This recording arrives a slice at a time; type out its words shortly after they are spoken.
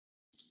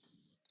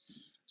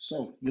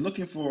So you're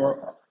looking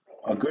for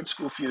a good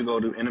school for you to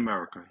go to in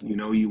America. You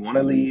know, you want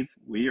to leave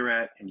where you're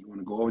at and you want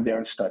to go over there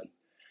and study.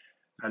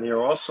 And there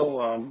are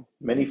also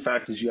many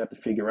factors you have to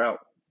figure out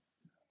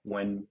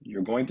when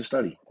you're going to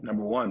study.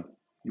 Number one,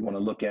 you want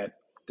to look at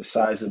the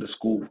size of the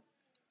school,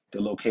 the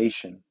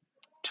location,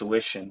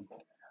 tuition,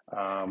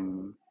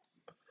 um,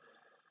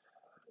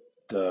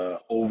 the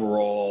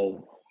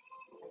overall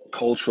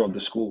culture of the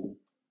school.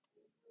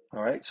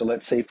 All right. So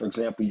let's say, for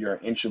example, you're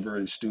an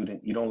introverted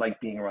student. You don't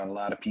like being around a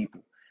lot of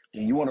people.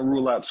 And you want to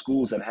rule out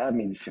schools that have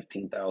maybe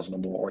 15,000 or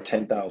more or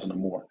 10,000 or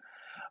more.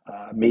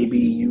 Maybe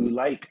you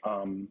like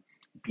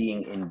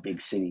being in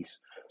big cities.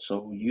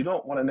 So you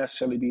don't want to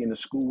necessarily be in a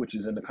school which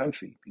is in the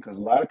country because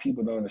a lot of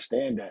people don't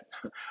understand that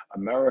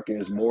America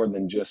is more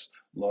than just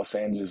Los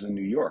Angeles and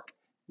New York.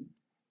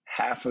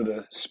 Half of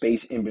the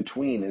space in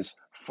between is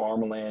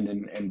farmland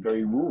and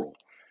very rural.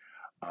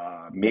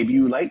 Maybe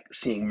you like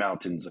seeing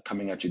mountains or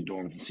coming at your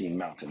dorms and seeing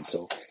mountains.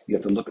 So you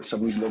have to look at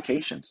some of these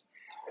locations.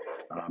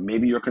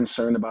 Maybe you're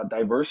concerned about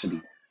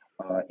diversity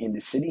in the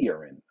city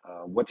you're in.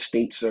 What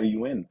states are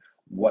you in?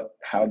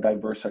 How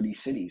diverse are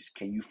these cities?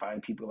 Can you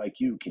find people like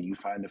you? Can you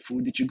find the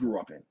food that you grew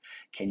up in?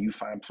 Can you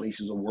find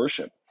places of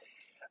worship?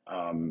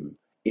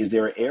 Is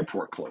there an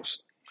airport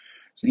close?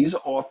 So these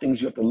are all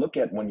things you have to look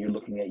at when you're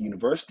looking at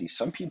universities.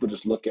 Some people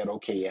just look at,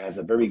 okay, it has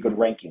a very good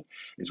ranking.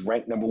 It's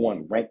ranked number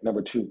one, ranked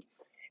number two.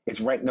 It's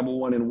ranked number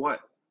one in what?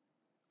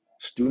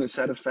 Student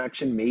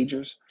satisfaction,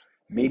 majors.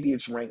 Maybe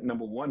it's ranked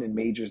number one in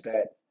majors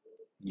that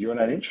you're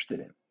not interested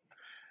in.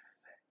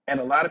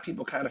 And a lot of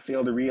people kind of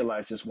fail to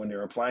realize this when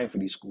they're applying for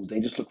these schools. They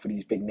just look for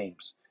these big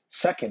names.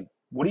 Second,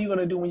 what are you going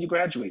to do when you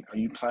graduate? Are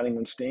you planning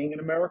on staying in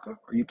America? Or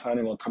are you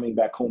planning on coming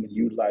back home and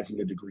utilizing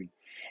your degree?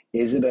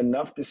 Is it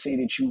enough to say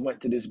that you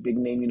went to this big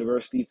name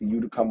university for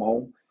you to come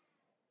home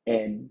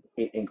and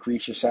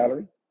increase your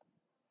salary?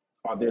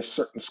 Are there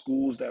certain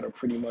schools that are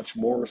pretty much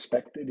more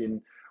respected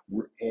in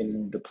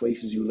the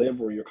places you live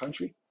or your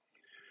country?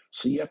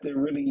 So you have to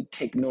really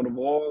take note of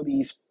all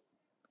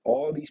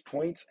these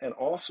points and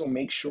also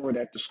make sure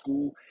that the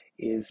school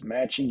is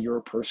matching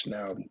your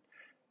personality.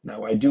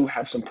 Now, I do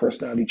have some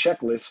personality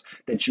checklists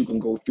that you can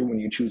go through when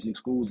you're choosing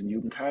schools, and you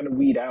can kind of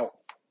weed out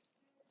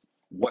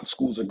what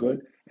schools are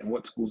good and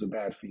what schools are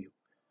bad for you.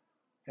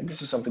 And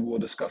this is something we'll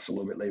discuss a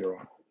little bit later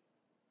on.